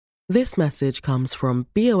This message comes from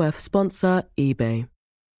BOF sponsor eBay.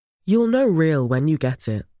 You'll know real when you get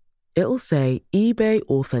it. It'll say eBay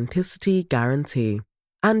Authenticity Guarantee.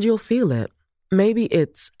 And you'll feel it. Maybe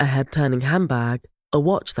it's a head-turning handbag, a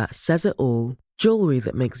watch that says it all, jewelry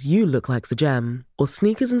that makes you look like the gem, or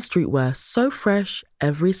sneakers and streetwear so fresh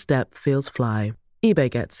every step feels fly. eBay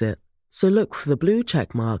gets it. So look for the blue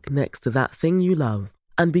check mark next to that thing you love.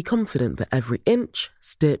 And be confident that every inch,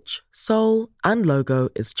 stitch, sole, and logo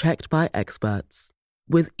is checked by experts.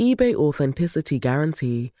 With eBay Authenticity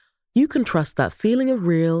Guarantee, you can trust that feeling of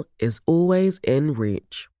real is always in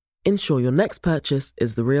reach. Ensure your next purchase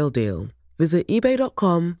is the real deal. Visit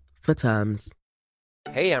eBay.com for terms.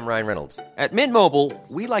 Hey, I'm Ryan Reynolds. At Mint Mobile,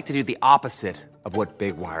 we like to do the opposite of what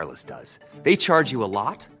Big Wireless does. They charge you a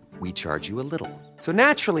lot, we charge you a little. So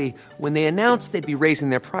naturally, when they announced they'd be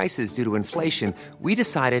raising their prices due to inflation, we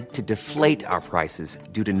decided to deflate our prices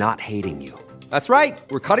due to not hating you. That's right.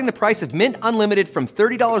 We're cutting the price of Mint Unlimited from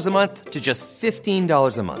 $30 a month to just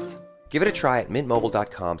 $15 a month. Give it a try at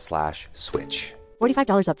mintmobile.com/switch.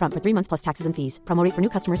 $45 up front for 3 months plus taxes and fees. Promo rate for new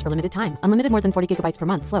customers for limited time. Unlimited more than 40 gigabytes per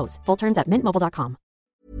month. Slows full terms at mintmobile.com.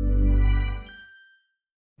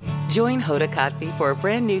 Join Hoda Kotb for a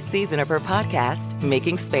brand new season of her podcast,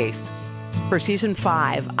 Making Space. For season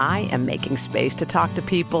 5, I am making space to talk to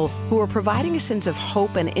people who are providing a sense of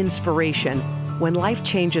hope and inspiration when life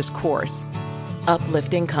changes course.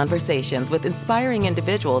 Uplifting conversations with inspiring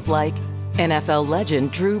individuals like NFL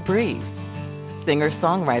legend Drew Brees,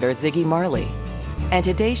 singer-songwriter Ziggy Marley, and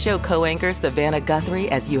Today Show co-anchor Savannah Guthrie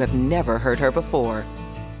as you have never heard her before.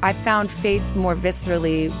 I found faith more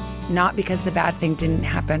viscerally, not because the bad thing didn't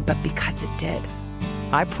happen, but because it did.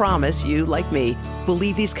 I promise you, like me, will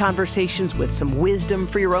leave these conversations with some wisdom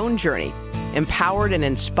for your own journey, empowered and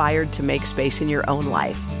inspired to make space in your own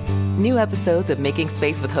life. New episodes of Making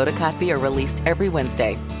Space with Hoda Kotb are released every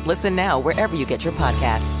Wednesday. Listen now wherever you get your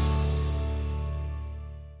podcasts.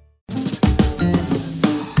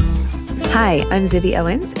 Hi, I'm Zibby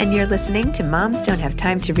Owens, and you're listening to Moms Don't Have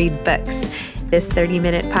Time to Read Books. This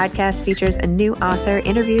 30-minute podcast features a new author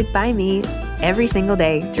interviewed by me every single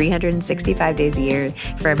day, 365 days a year,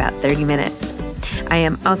 for about 30 minutes. I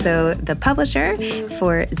am also the publisher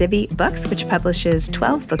for Zibby Books, which publishes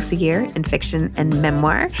 12 books a year in fiction and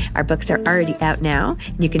memoir. Our books are already out now,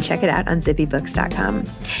 and you can check it out on zibbybooks.com.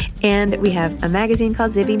 And we have a magazine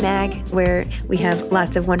called Zibby Mag, where we have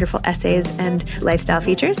lots of wonderful essays and lifestyle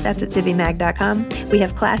features. That's at zibbymag.com. We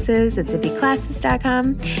have classes at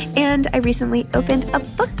zibbyclasses.com. And I recently opened a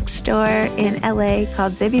bookstore in LA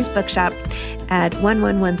called Zibby's Bookshop at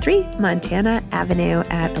 1113 Montana Avenue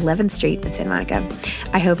at 11th Street in Santa Monica.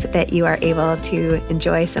 I hope that you are able to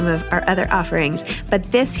enjoy some of our other offerings.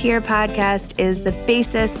 But this here podcast is the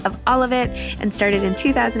basis of all of it and started in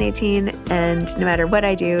 2018. And no matter what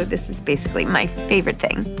I do, this is basically my favorite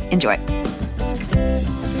thing. Enjoy.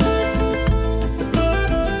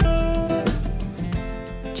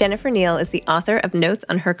 Jennifer Neal is the author of Notes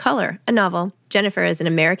on Her Color, a novel. Jennifer is an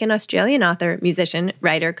American-Australian author, musician,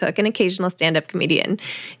 writer, cook, and occasional stand-up comedian,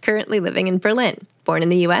 currently living in Berlin. Born in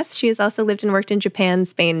the U.S., she has also lived and worked in Japan,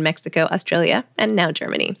 Spain, Mexico, Australia, and now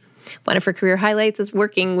Germany. One of her career highlights is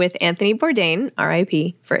working with Anthony Bourdain,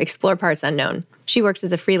 R.I.P., for Explore Parts Unknown. She works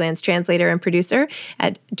as a freelance translator and producer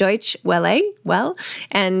at Deutsche Welle,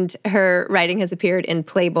 and her writing has appeared in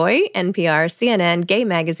Playboy, NPR, CNN, Gay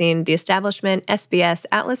Magazine, The Establishment, SBS,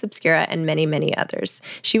 Atlas Obscura, and many, many others.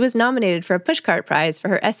 She was nominated for a Pushcart Prize for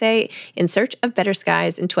her essay In Search of Better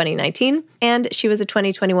Skies in 2019, and she was a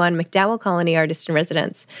 2021 MacDowell Colony Artist in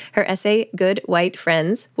Residence. Her essay, Good White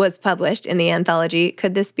Friends, was published in the anthology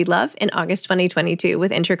Could This Be Love in August 2022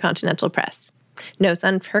 with Intercontinental Press. Notes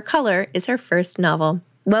on Her Color is her first novel.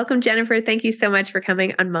 Welcome, Jennifer. Thank you so much for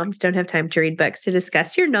coming on Moms Don't Have Time to Read Books to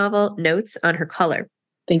discuss your novel, Notes on Her Color.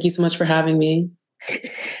 Thank you so much for having me.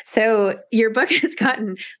 So your book has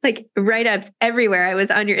gotten like write-ups everywhere. I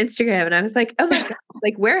was on your Instagram and I was like, oh my God,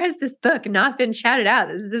 like where has this book not been shouted out?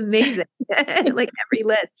 This is amazing. Like every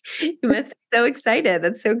list. You must be so excited.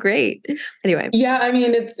 That's so great. Anyway. Yeah, I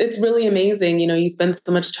mean, it's really amazing. You know, you spend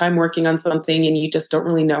so much time working on something and you just don't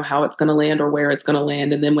really know how it's going to land or where it's going to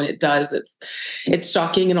land. And then when it does, it's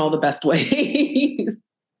shocking in all the best ways.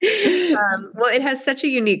 Well, it has such a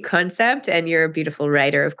unique concept and you're a beautiful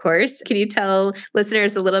writer, of course. Can you tell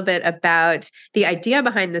listeners a little bit about the idea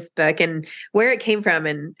behind this book and where it came from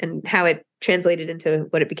and how it translated into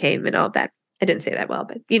what it became and all of that? I didn't say that well,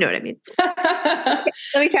 but you know what I mean. Okay,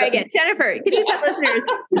 let me try again. Jennifer, can you tell listeners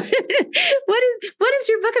what is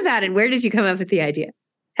your book about and where did you come up with the idea?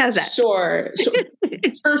 How's that? Sure.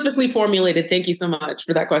 Perfectly formulated. Thank you so much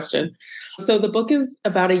for that question. So the book is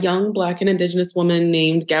about a young Black and Indigenous woman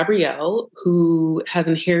named Gabrielle who has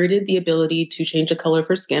inherited the ability to change the color of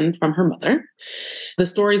her skin from her mother. The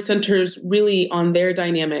story centers really on their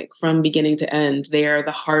dynamic from beginning to end. They are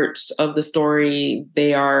the heart of the story.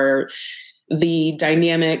 They are the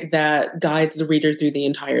dynamic that guides the reader through the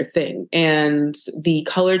entire thing. And the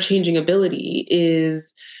color changing ability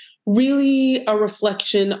is really a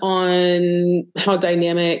reflection on how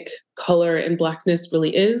dynamic color and Blackness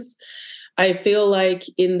really is. I feel like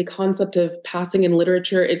in the concept of passing in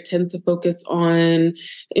literature, it tends to focus on,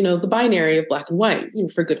 the binary of Black and white,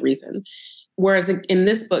 for good reason. Whereas in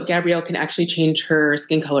this book, Gabrielle can actually change her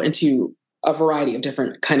skin color into a variety of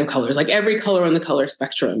different kind of colors. Like every color on the color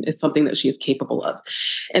spectrum is something that she is capable of.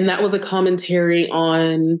 And that was a commentary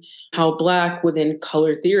on how Black within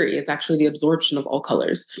color theory is actually the absorption of all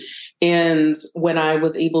colors. And when I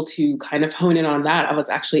was able to kind of hone in on that, I was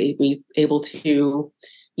actually able to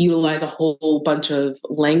utilize a whole bunch of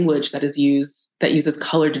language that uses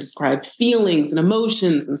color to describe feelings and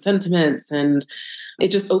emotions and sentiments. And it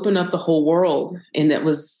just opened up the whole world. And that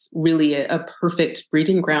was really a perfect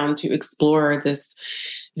breeding ground to explore this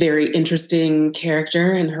very interesting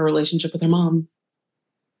character and her relationship with her mom.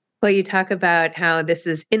 Well, you talk about how this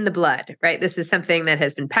is in the blood, right? This is something that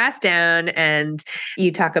has been passed down. And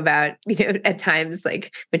you talk about, at times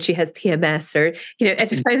like when she has PMS or, at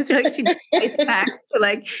times like she ice packs to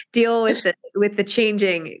like deal with the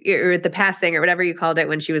changing or the passing or whatever you called it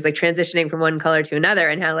when she was like transitioning from one color to another,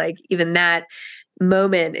 and how like even that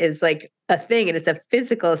moment is like a thing and it's a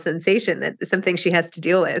physical sensation that is something she has to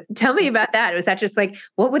deal with. Tell me about that. Was that just like,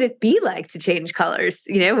 what would it be like to change colors?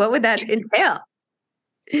 What would that entail?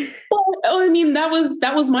 Well,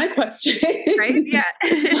 that was my question. Right? Yeah.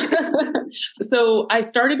 So I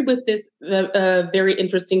started with this very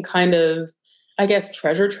interesting kind of, I guess,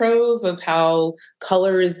 treasure trove of how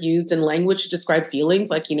color is used in language to describe feelings.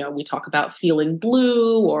 Like, we talk about feeling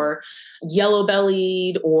blue or yellow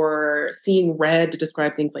bellied or seeing red to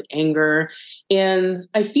describe things like anger. And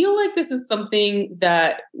I feel like this is something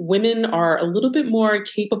that women are a little bit more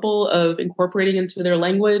capable of incorporating into their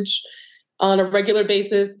language on a regular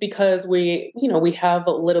basis because we have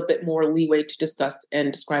a little bit more leeway to discuss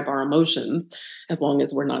and describe our emotions as long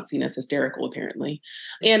as we're not seen as hysterical, apparently.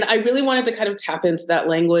 And I really wanted to kind of tap into that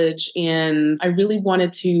language. And I really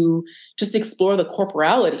wanted to just explore the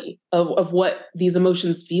corporality of what these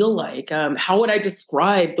emotions feel like. How would I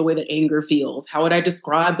describe the way that anger feels? How would I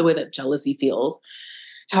describe the way that jealousy feels?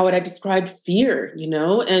 How would I describe fear,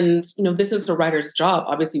 And, this is a writer's job.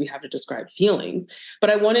 Obviously, we have to describe feelings, but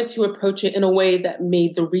I wanted to approach it in a way that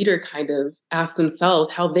made the reader kind of ask themselves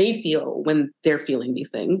how they feel when they're feeling these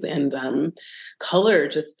things. And color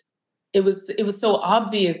just, it was so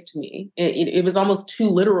obvious to me. It was almost too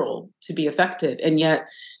literal to be effective. And yet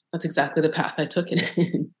that's exactly the path I took it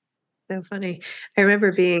in. So funny. I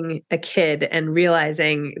remember being a kid and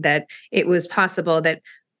realizing that it was possible that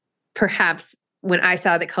perhaps when I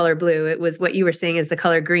saw the color blue, it was what you were saying is the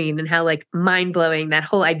color green, and how like mind-blowing that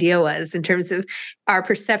whole idea was in terms of our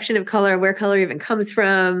perception of color, where color even comes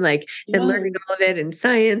from, like and learning all of it in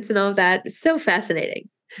science and all of that. It's so fascinating.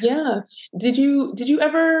 Yeah. Did you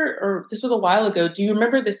ever, or this was a while ago, do you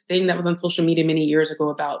remember this thing that was on social media many years ago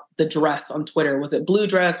about the dress on Twitter? Was it blue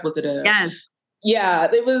dress? Was it a... Yes. Yeah,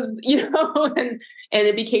 it was, and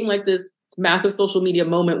it became like this massive social media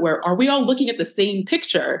moment where are we all looking at the same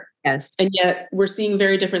picture? Yes. And yet we're seeing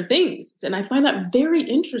very different things. And I find that very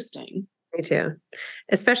interesting. Me too.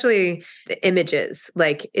 Especially the images.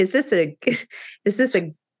 Like, is this a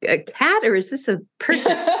cat or is this a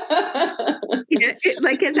person? As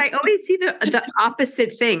I always see the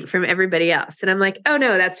opposite thing from everybody else. And I'm like, oh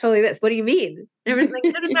no, that's totally this. What do you mean? And everyone's like,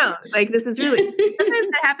 no. Like, this is really,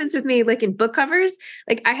 sometimes that happens with me, like in book covers.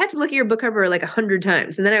 Like I had to look at your book cover like 100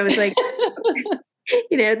 times. And then I was like,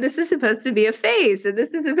 this is supposed to be a face and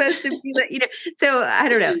this is supposed to be like, so I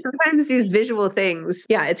don't know. Sometimes these visual things,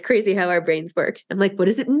 it's crazy how our brains work. I'm like, what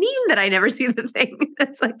does it mean that I never see the thing?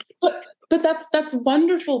 That's like, but that's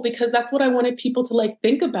wonderful because that's what I wanted people to like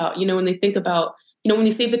think about, when they think about, when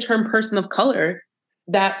you say the term person of color,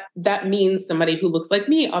 that means somebody who looks like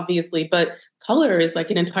me, obviously, but color is like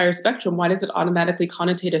an entire spectrum. Why does it automatically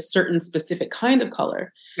connotate a certain specific kind of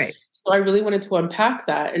color? Right. So I really wanted to unpack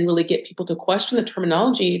that and really get people to question the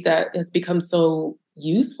terminology that has become so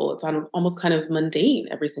useful. It's almost kind of mundane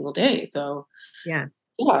every single day. So yeah,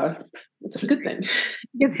 it's a good thing.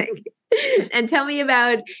 Good thing. And tell me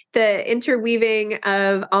about the interweaving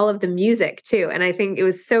of all of the music too. And I think it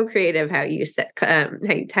was so creative how you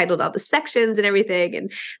how you titled all the sections and everything.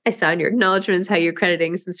 And I saw in your acknowledgments how you're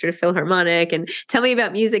crediting some sort of Philharmonic. And tell me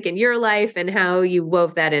about music in your life and how you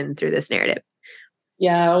wove that in through this narrative.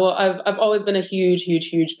 Yeah, well, I've always been a huge, huge,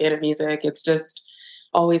 huge fan of music. It's just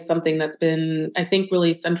always something that's been, I think,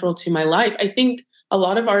 really central to my life. I think a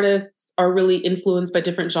lot of artists are really influenced by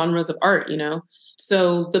different genres of art, you know?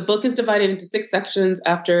 So the book is divided into 6 sections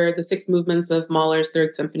after the 6 movements of Mahler's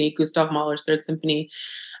Third Symphony, Gustav Mahler's Third Symphony.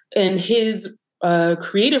 And his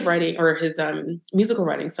creative writing, or his musical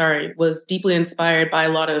writing, was deeply inspired by a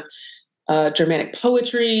lot of Germanic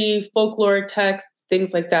poetry, folkloric texts,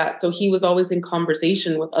 things like that. So he was always in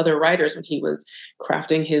conversation with other writers when he was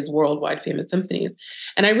crafting his worldwide famous symphonies.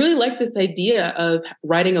 And I really like this idea of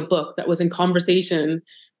writing a book that was in conversation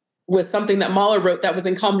with something that Mahler wrote that was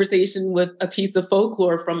in conversation with a piece of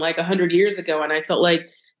folklore from like 100 years ago. And I felt like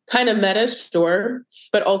kind of meta, sure,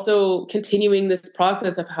 but also continuing this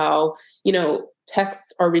process of how, you know,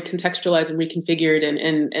 texts are recontextualized and reconfigured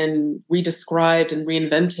and redescribed and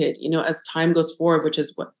reinvented, you know, as time goes forward, which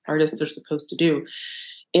is what artists are supposed to do.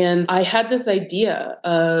 And I had this idea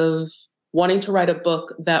of wanting to write a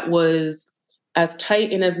book that was as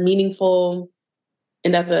tight and as meaningful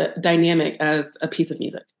and as a dynamic as a piece of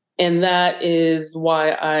music. And that is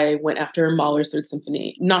why I went after Mahler's Third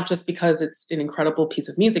Symphony, not just because it's an incredible piece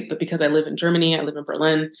of music, but because I live in Germany, I live in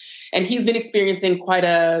Berlin, and he's been experiencing quite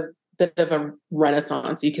a bit of a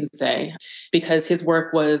renaissance, you can say, because his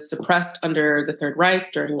work was suppressed under the Third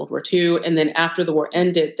Reich during World War II. And then after the war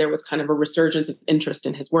ended, there was kind of a resurgence of interest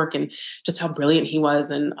in his work and just how brilliant he was.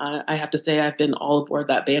 And I have to say, I've been all aboard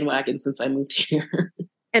that bandwagon since I moved here.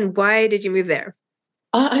 And why did you move there?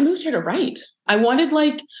 I moved here to write. I wanted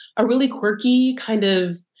like a really quirky, kind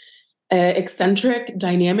of eccentric,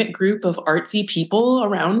 dynamic group of artsy people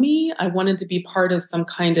around me. I wanted to be part of some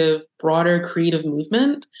kind of broader creative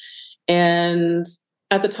movement. And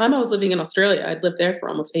at the time I was living in Australia, I'd lived there for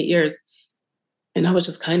almost 8 years. And I was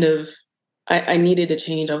just kind of, I needed a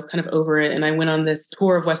change. I was kind of over it. And I went on this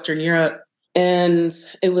tour of Western Europe. And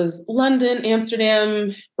it was London,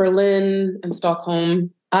 Amsterdam, Berlin, and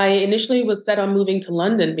Stockholm. I initially was set on moving to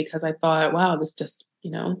London because I thought, wow, this just,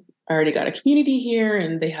 you know, I already got a community here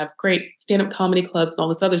and they have great stand-up comedy clubs and all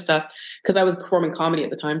this other stuff because I was performing comedy at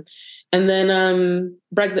the time. And then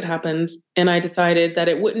Brexit happened and I decided that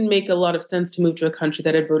it wouldn't make a lot of sense to move to a country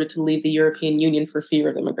that had voted to leave the European Union for fear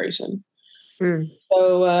of immigration.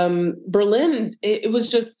 So Berlin, it was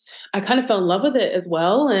just, I kind of fell in love with it as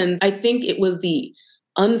well. And I think it was the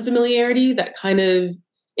unfamiliarity that kind of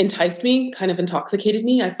enticed me, kind of intoxicated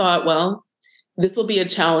me. I thought, well, this will be a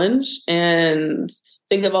challenge and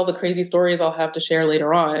think of all the crazy stories I'll have to share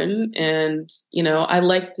later on. And, you know, I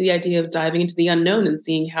liked the idea of diving into the unknown and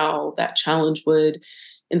seeing how that challenge would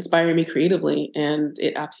inspire me creatively. And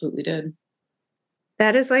it absolutely did.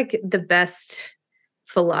 That is like the best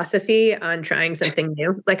philosophy on trying something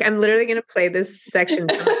new. Like I'm literally going to play this section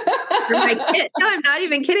for my kids. No, I'm not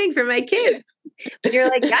even kidding, for my kids. But you're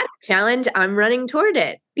like, that's a challenge. I'm running toward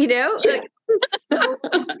it. You know, like, it's so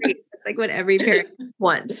great. It's like what every parent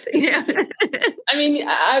wants. You know? I mean,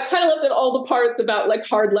 I kind of looked at all the parts about like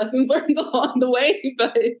hard lessons learned along the way,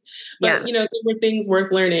 but yeah, you know, there were things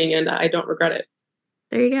worth learning, and I don't regret it.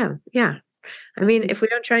 There you go. Yeah. I mean, if we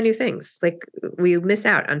don't try new things, like we miss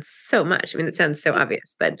out on so much. I mean, it sounds so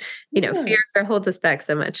obvious, but you know, fear holds us back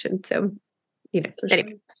so much. And so, you know,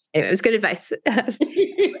 anyway, it was good advice.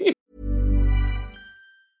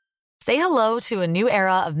 Say hello to a new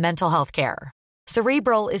era of mental health care.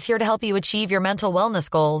 Cerebral is here to help you achieve your mental wellness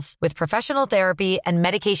goals with professional therapy and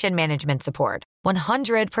medication management support.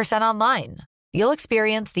 100% online. You'll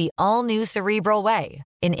experience the all-new Cerebral Way,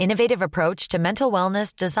 an innovative approach to mental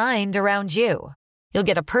wellness designed around you. You'll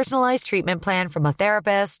get a personalized treatment plan from a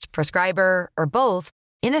therapist, prescriber, or both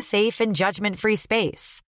in a safe and judgment-free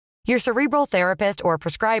space. Your Cerebral therapist or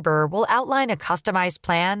prescriber will outline a customized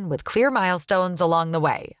plan with clear milestones along the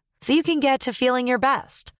way, so you can get to feeling your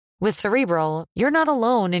best. With Cerebral, you're not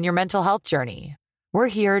alone in your mental health journey. We're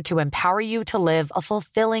here to empower you to live a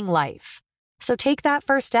fulfilling life. So take that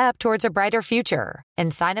first step towards a brighter future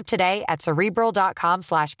and sign up today at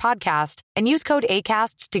Cerebral.com/podcast and use code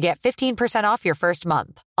ACAST to get 15% off your first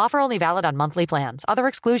month. Offer only valid on monthly plans. Other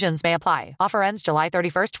exclusions may apply. Offer ends July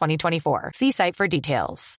 31st, 2024. See site for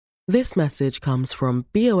details. This message comes from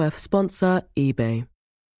BOF sponsor eBay.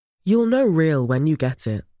 You'll know real when you get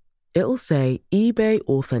it. It'll say eBay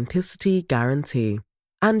Authenticity Guarantee.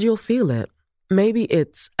 And you'll feel it. Maybe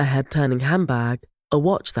it's a head-turning handbag, a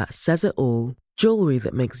watch that says it all, Jewelry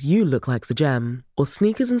that makes you look like the gem, or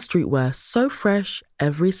sneakers and streetwear so fresh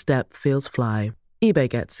every step feels fly. eBay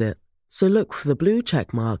gets it. So look for the blue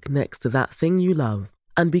check mark next to that thing you love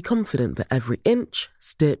and be confident that every inch,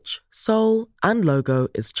 stitch, sole, and logo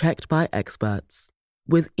is checked by experts.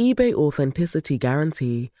 With eBay Authenticity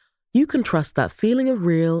Guarantee, you can trust that feeling of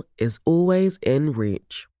real is always in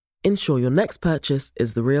reach. Ensure your next purchase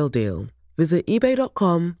is the real deal. Visit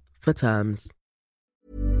ebay.com for terms.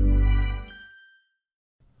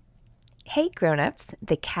 Hey grown-ups,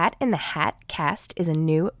 the Cat in the Hat cast is a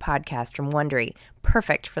new podcast from Wondery,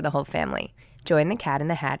 perfect for the whole family. Join the Cat in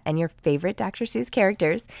the Hat and your favorite Dr. Seuss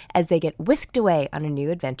characters as they get whisked away on a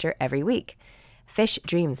new adventure every week. Fish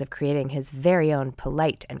dreams of creating his very own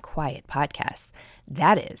polite and quiet podcasts.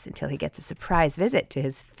 That is, until he gets a surprise visit to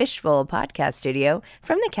his Fishbowl podcast studio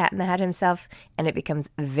from the Cat in the Hat himself, and it becomes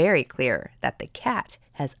very clear that the cat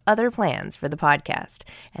has other plans for the podcast,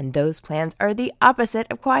 and those plans are the opposite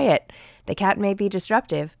of quiet. The cat may be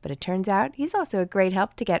disruptive, but it turns out he's also a great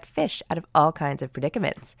help to get Fish out of all kinds of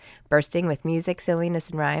predicaments. Bursting with music,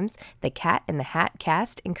 silliness, and rhymes, the Cat in the Hat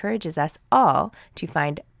cast encourages us all to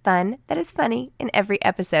find fun that is funny in every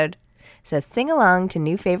episode. So sing along to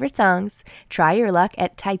new favorite songs, try your luck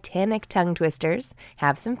at Titanic tongue twisters,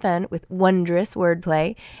 have some fun with wondrous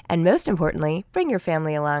wordplay, and most importantly, bring your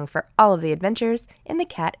family along for all of the adventures in the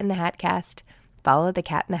Cat in the Hat cast. Follow the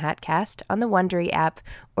Cat in the Hat cast on the Wondery app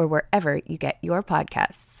or wherever you get your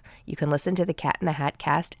podcasts. You can listen to the Cat in the Hat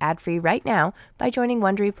cast ad-free right now by joining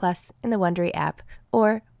Wondery Plus in the Wondery app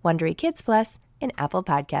or Wondery Kids Plus in Apple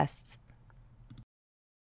Podcasts.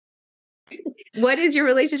 What is your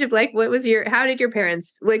relationship like? How did your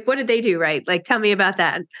parents, like, what did they do right? Like, tell me about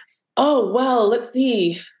that. Oh, well, let's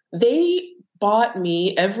see. They bought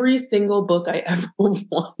me every single book I ever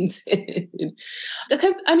wanted.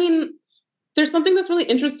 Because, I mean, there's something that's really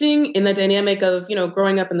interesting in the dynamic of,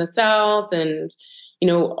 growing up in the South and, a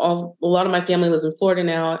lot of my family lives in Florida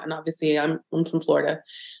now. And obviously I'm from Florida,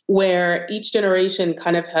 where each generation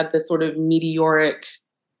kind of had this sort of meteoric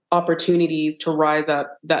opportunities to rise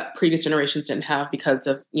up that previous generations didn't have because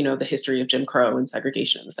of, the history of Jim Crow and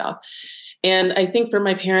segregation in the South. And I think for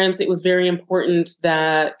my parents, it was very important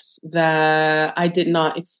that I did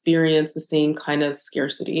not experience the same kind of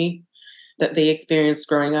scarcity that they experienced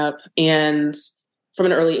growing up. And from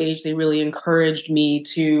an early age, they really encouraged me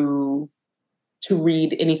to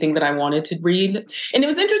read anything that I wanted to read. And it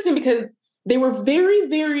was interesting because they were very,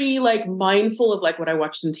 very mindful of what I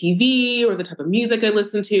watched on TV or the type of music I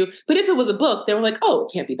listened to. But if it was a book, they were like, oh,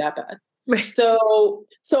 it can't be that bad. Right. So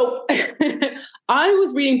I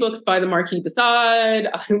was reading books by the Marquis de Sade.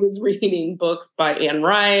 I was reading books by Anne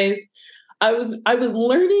Rice. I was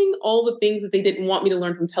learning all the things that they didn't want me to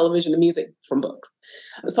learn from television and music from books.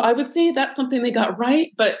 So I would say that's something they got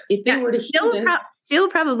right. But if they were to hear this, still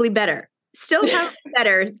probably better. Still probably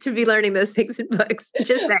better to be learning those things in books.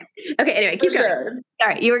 Just saying. Okay, anyway, keep going. Sure. All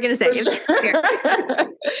right, you were going to say. Sure.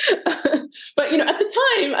 But, at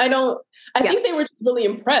the time, I think they were just really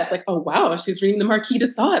impressed. Like, oh, wow, she's reading the Marquis de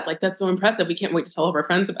Sade. Like, that's so impressive. We can't wait to tell all of our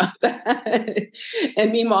friends about that.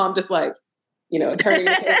 And me, mom, just turning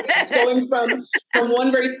going from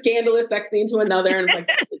one very scandalous sex scene to another. And it's like,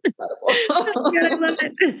 that's incredible. God, I love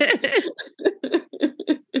it.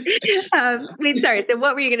 Wait, sorry. So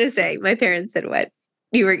what were you going to say? My parents said what?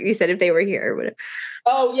 You said if they were here or whatever.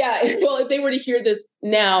 Oh, yeah. Well, if they were to hear this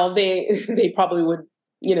now, they probably would,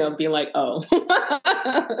 be like, oh,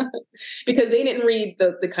 because they didn't read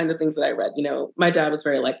the kind of things that I read. My dad was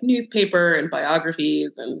very newspaper and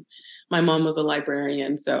biographies, and my mom was a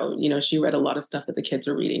librarian. So, she read a lot of stuff that the kids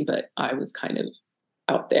were reading, but I was kind of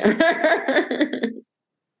out there.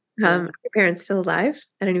 Are your parents still alive?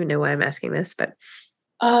 I don't even know why I'm asking this, but.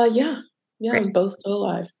 Yeah. Right. I'm both still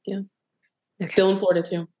alive. Yeah. Okay. Still in Florida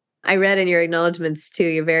too. I read in your acknowledgments too,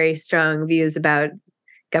 your very strong views about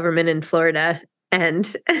government in Florida,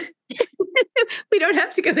 and we don't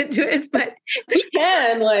have to go into it, but we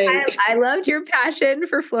can. I loved your passion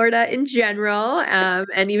for Florida in general,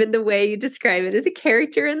 and even the way you describe it as a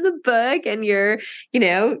character in the book, and your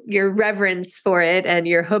reverence for it, and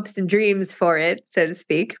your hopes and dreams for it, so to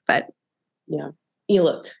speak. But yeah, you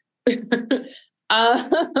look.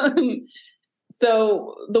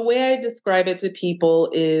 So the way I describe it to people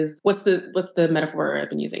is what's the metaphor I've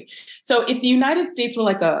been using? So if the United States were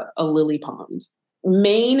like a lily pond,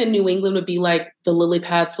 Maine and New England would be like the lily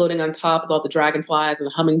pads floating on top with all the dragonflies and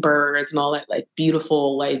the hummingbirds and all that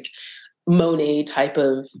beautiful Monet type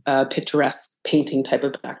of picturesque painting type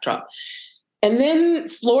of backdrop. And then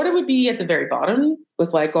Florida would be at the very bottom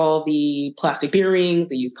with like all the plastic beer rings,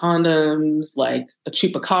 they use condoms, like a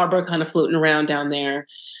chupacabra kind of floating around down there.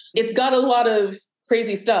 It's got a lot of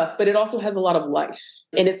crazy stuff, but it also has a lot of life.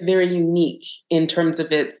 And it's very unique in terms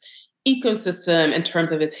of its ecosystem, in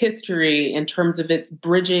terms of its history, in terms of its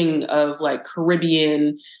bridging of like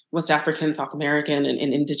Caribbean, West African, South American, and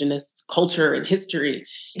indigenous culture and history.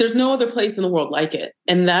 There's no other place in the world like it.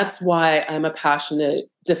 And that's why I'm a passionate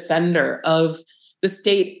defender of the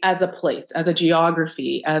state as a place, as a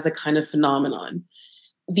geography, as a kind of phenomenon.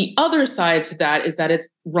 The other side to that is that it's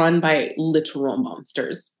run by literal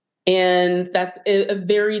monsters. And that's a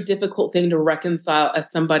very difficult thing to reconcile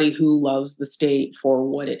as somebody who loves the state for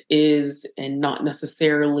what it is and not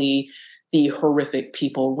necessarily the horrific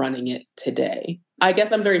people running it today. I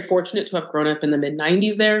guess I'm very fortunate to have grown up in the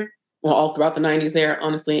mid-90s there, well, all throughout the 90s there,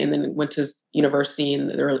 honestly, and then went to university in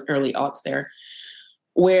the early aughts there,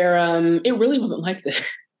 where it really wasn't like this.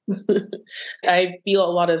 I feel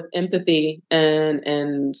a lot of empathy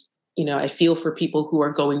and I feel for people who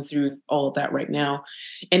are going through all of that right now.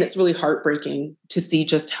 And it's really heartbreaking to see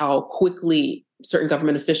just how quickly certain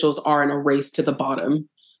government officials are in a race to the bottom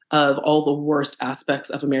of all the worst aspects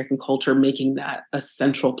of American culture, making that a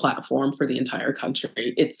central platform for the entire country.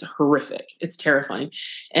 It's horrific. It's terrifying.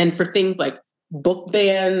 And for things like book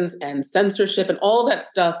bans and censorship and all that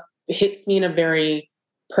stuff hits me in a very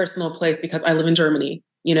personal place because I live in Germany.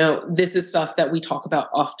 This is stuff that we talk about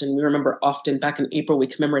often. We remember often. Back in April, we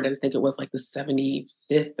commemorated, I think it was like the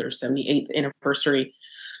 75th or 78th anniversary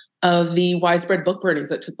of the widespread book burnings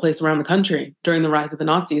that took place around the country during the rise of the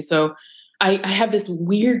Nazis. So I have this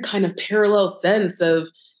weird kind of parallel sense of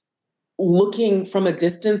looking from a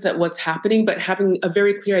distance at what's happening, but having a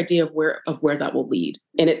very clear idea of where that will lead.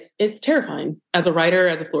 And it's terrifying. As a writer,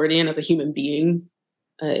 as a Floridian, as a human being,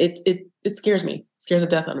 it scares me. It scares the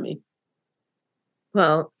death out of me.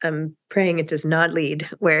 Well, I'm praying it does not lead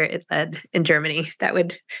where it led in Germany.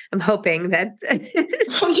 I'm hoping that.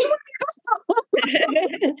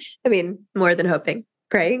 I mean, more than hoping,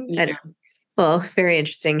 praying. Yeah. I don't know. Well, very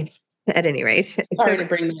interesting at any rate. Sorry to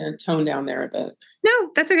bring the tone down there a bit. No,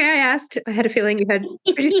 that's okay. I asked. I had a feeling you had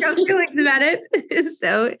pretty strong feelings about it.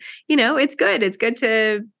 So, it's good. It's good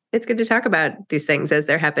to talk about these things as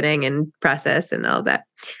they're happening and process and all that.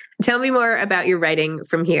 Tell me more about your writing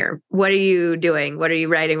from here. What are you doing? What are you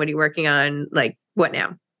writing? What are you working on? Like, what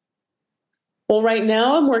now? Well, right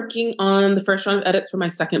now I'm working on the first round of edits for my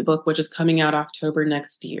second book, which is coming out October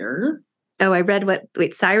next year. Oh, I read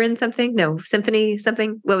Siren something? No, Symphony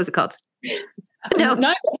something? What was it called? No.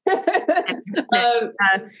 Not,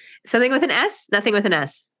 something with an S? Nothing with an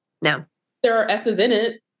S. No. There are S's in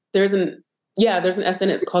it. There's an S in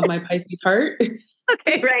it. It's called My Pisces Heart.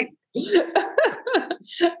 Okay, right. Yeah,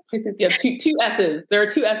 two S's. There are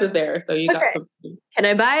two S's there, so you got something. Can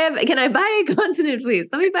I buy a consonant, please?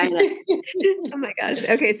 Let me buy that. Oh my gosh.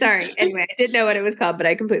 Okay, sorry. Anyway, I did know what it was called, but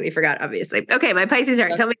I completely forgot, obviously. Okay, My Pisces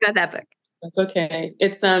Heart. Tell me about that book. That's okay.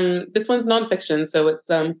 It's this one's nonfiction, so it's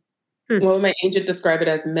well, my agent described it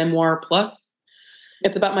as memoir plus.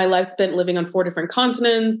 It's about my life spent living on 4 different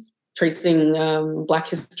continents, tracing Black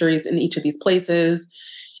histories in each of these places,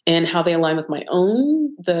 and how they align with my own.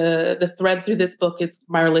 The thread through this book is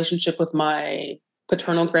my relationship with my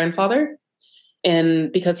paternal grandfather.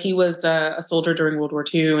 And because he was a soldier during World War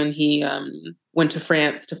II and he went to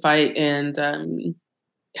France to fight, and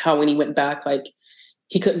how when he went back, like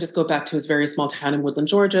he couldn't just go back to his very small town in Woodland,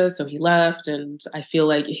 Georgia. So he left. And I feel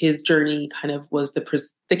like his journey kind of was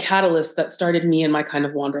the catalyst that started me in my kind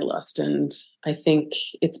of wanderlust. And I think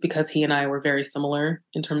it's because he and I were very similar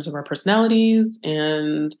in terms of our personalities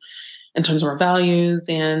and in terms of our values.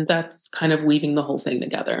 And that's kind of weaving the whole thing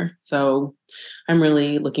together. So I'm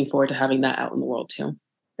really looking forward to having that out in the world too.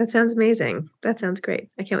 That sounds amazing. That sounds great.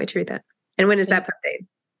 I can't wait to read that. And when is that book date?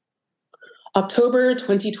 October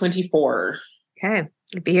 2024. Okay.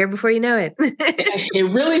 It'll be here before you know it.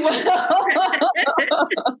 It really will.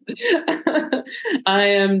 I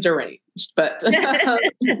am deranged, but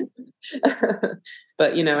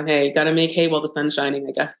hey, gotta make hay while the sun's shining,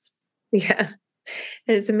 I guess. Yeah.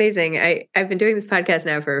 And it's amazing. I've been doing this podcast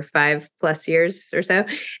now for 5+ years or so,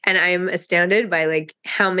 and I'm astounded by like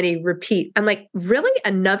how many repeat. I'm like, really?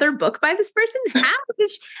 Another book by this person? How did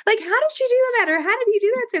she do that? Or how did he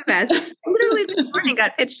do that so fast? Literally this morning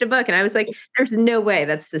got pitched a book, and I was like, there's no way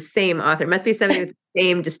that's the same author. It must be somebody with the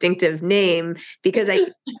same distinctive name, because I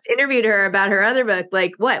interviewed her about her other book.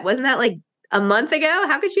 Like, what? Wasn't that like a month ago?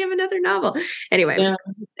 How could she have another novel? Anyway,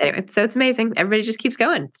 so it's amazing. Everybody just keeps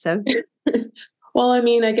going. So. Well, I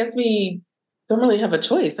mean, I guess we don't really have a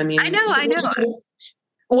choice. I mean, I know.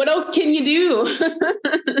 What else can you do?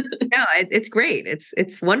 No, it's great.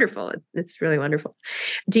 It's wonderful. It's really wonderful.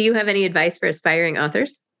 Do you have any advice for aspiring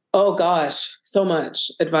authors? Oh gosh, so much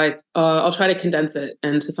advice. I'll try to condense it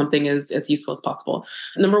into something as useful as possible.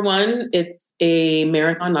 Number one, it's a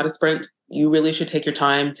marathon, not a sprint. You really should take your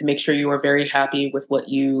time to make sure you are very happy with what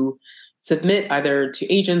you submit, either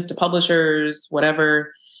to agents, to publishers,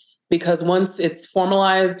 whatever. Because once it's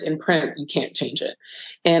formalized in print, you can't change it.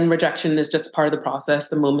 And rejection is just part of the process.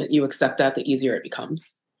 The moment you accept that, the easier it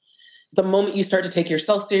becomes. The moment you start to take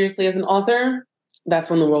yourself seriously as an author, that's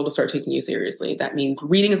when the world will start taking you seriously. That means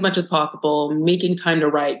reading as much as possible, making time to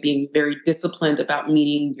write, being very disciplined about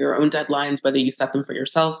meeting your own deadlines, whether you set them for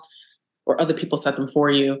yourself or other people set them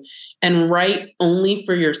for you, and write only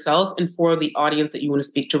for yourself and for the audience that you want to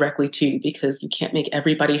speak directly to, because you can't make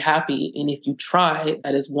everybody happy. And if you try,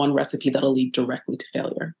 that is one recipe that'll lead directly to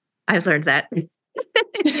failure. I've learned that.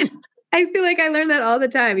 I feel like I learn that all the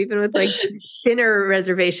time, even with like dinner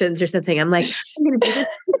reservations or something. I'm like, I'm going to do this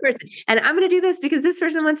for this person, and I'm going to do this because this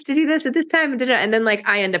person wants to do this at this time, and then like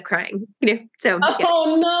I end up crying. So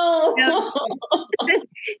oh no, I know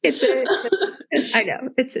it's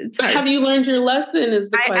hard. Have you learned your lesson? Is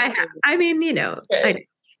the question? I mean, okay. I know.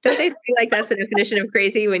 Don't they feel like that's the definition of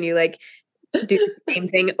crazy when you like do the same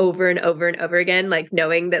thing over and over and over again, like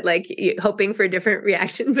knowing that, like hoping for a different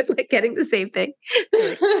reaction, but like getting the same thing.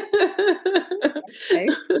 Okay.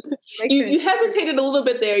 You hesitated a little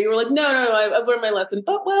bit there. You were like, no, I've learned my lesson.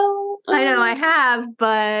 But I know I have,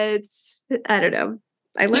 but I don't know.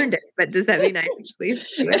 I learned it, but does that mean I actually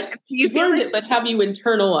do it? You've learned it, but have you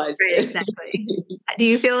internalized it? Exactly. Do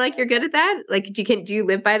you feel like you're good at that? Like, do you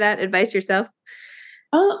live by that advice yourself?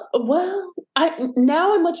 Well,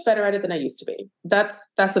 now I'm much better at it than I used to be. That's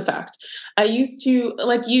a fact. I used to,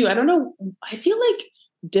 like you, I don't know. I feel like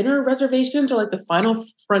dinner reservations are like the final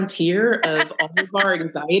frontier of all of our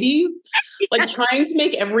anxieties. Like trying to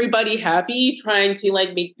make everybody happy, trying to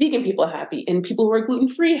like make vegan people happy, and people who are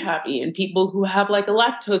gluten-free happy, and people who have like a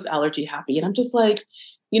lactose allergy happy. And I'm just like,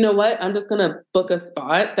 you know what? I'm just going to book a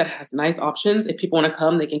spot that has nice options. If people want to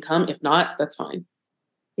come, they can come. If not, that's fine.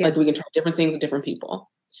 Yeah. Like we can try different things with different people.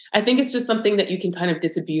 I think it's just something that you can kind of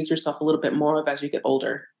disabuse yourself a little bit more of as you get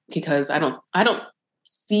older, because I don't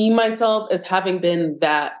see myself as having been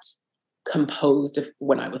that composed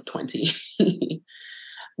when I was 20.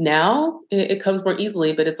 Now it comes more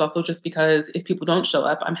easily, but it's also just because if people don't show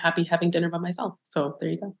up, I'm happy having dinner by myself. So there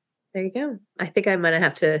you go. There you go. I think I'm going to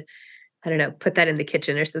have to, I don't know, put that in the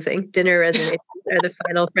kitchen or something. Dinner reservations are the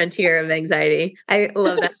final frontier of anxiety. I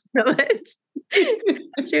love that so much.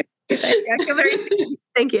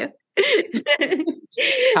 Thank you.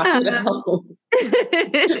 Happy to help.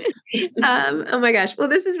 Oh my gosh. Well,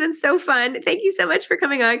 this has been so fun. Thank you so much for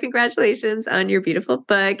coming on. Congratulations on your beautiful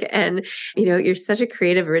book. And, you're such a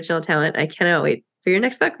creative, original talent. I cannot wait for your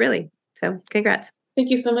next book, really. So congrats. Thank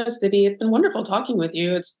you so much, Zibby. It's been wonderful talking with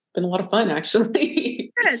you. It's been a lot of fun,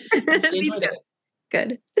 actually. Good. Me too.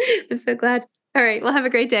 Good. I'm so glad. All right. Well, have a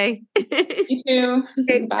great day. You too.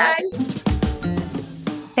 Okay, bye.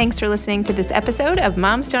 Thanks for listening to this episode of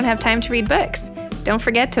Moms Don't Have Time to Read Books. Don't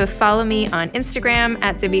forget to follow me on Instagram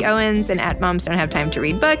at Zibby Owens and at Moms Don't Have Time to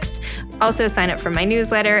Read Books. Also sign up for my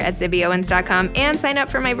newsletter at zibbyowens.com and sign up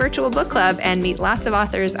for my virtual book club and meet lots of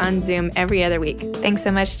authors on Zoom every other week. Thanks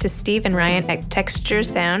so much to Steve and Ryan at Texture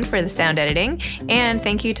Sound for the sound editing. And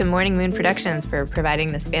thank you to Morning Moon Productions for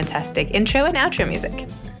providing this fantastic intro and outro music.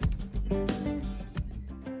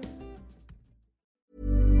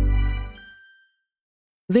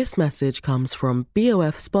 This message comes from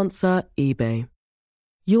BOF sponsor eBay.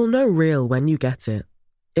 You'll know real when you get it.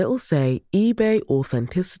 It'll say eBay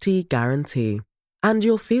Authenticity Guarantee. And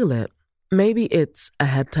you'll feel it. Maybe it's a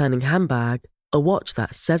head-turning handbag, a watch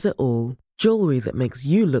that says it all, jewelry that makes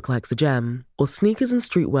you look like the gem, or sneakers and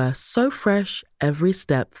streetwear so fresh every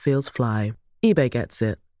step feels fly. eBay gets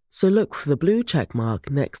it. So look for the blue check mark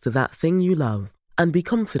next to that thing you love. And be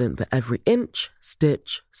confident that every inch,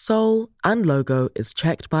 stitch, sole, and logo is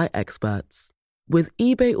checked by experts. With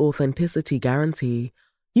eBay Authenticity Guarantee,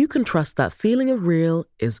 you can trust that feeling of real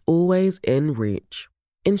is always in reach.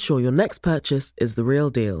 Ensure your next purchase is the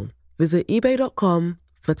real deal. Visit ebay.com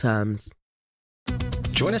for terms.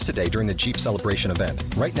 Join us today during the Jeep Celebration event.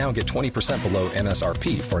 Right now, get 20% below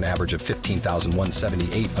MSRP for an average of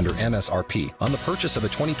 $15,178 under MSRP on the purchase of a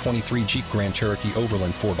 2023 Jeep Grand Cherokee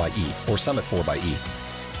Overland 4xE or Summit 4xE.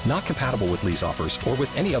 Not compatible with lease offers or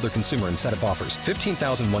with any other consumer incentive offers.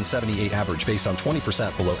 $15,178 average based on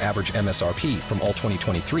 20% below average MSRP from all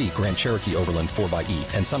 2023 Grand Cherokee Overland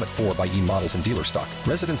 4xE and Summit 4xE models in dealer stock.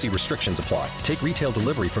 Residency restrictions apply. Take retail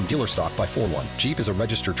delivery from dealer stock by 4/1. Jeep is a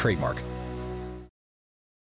registered trademark.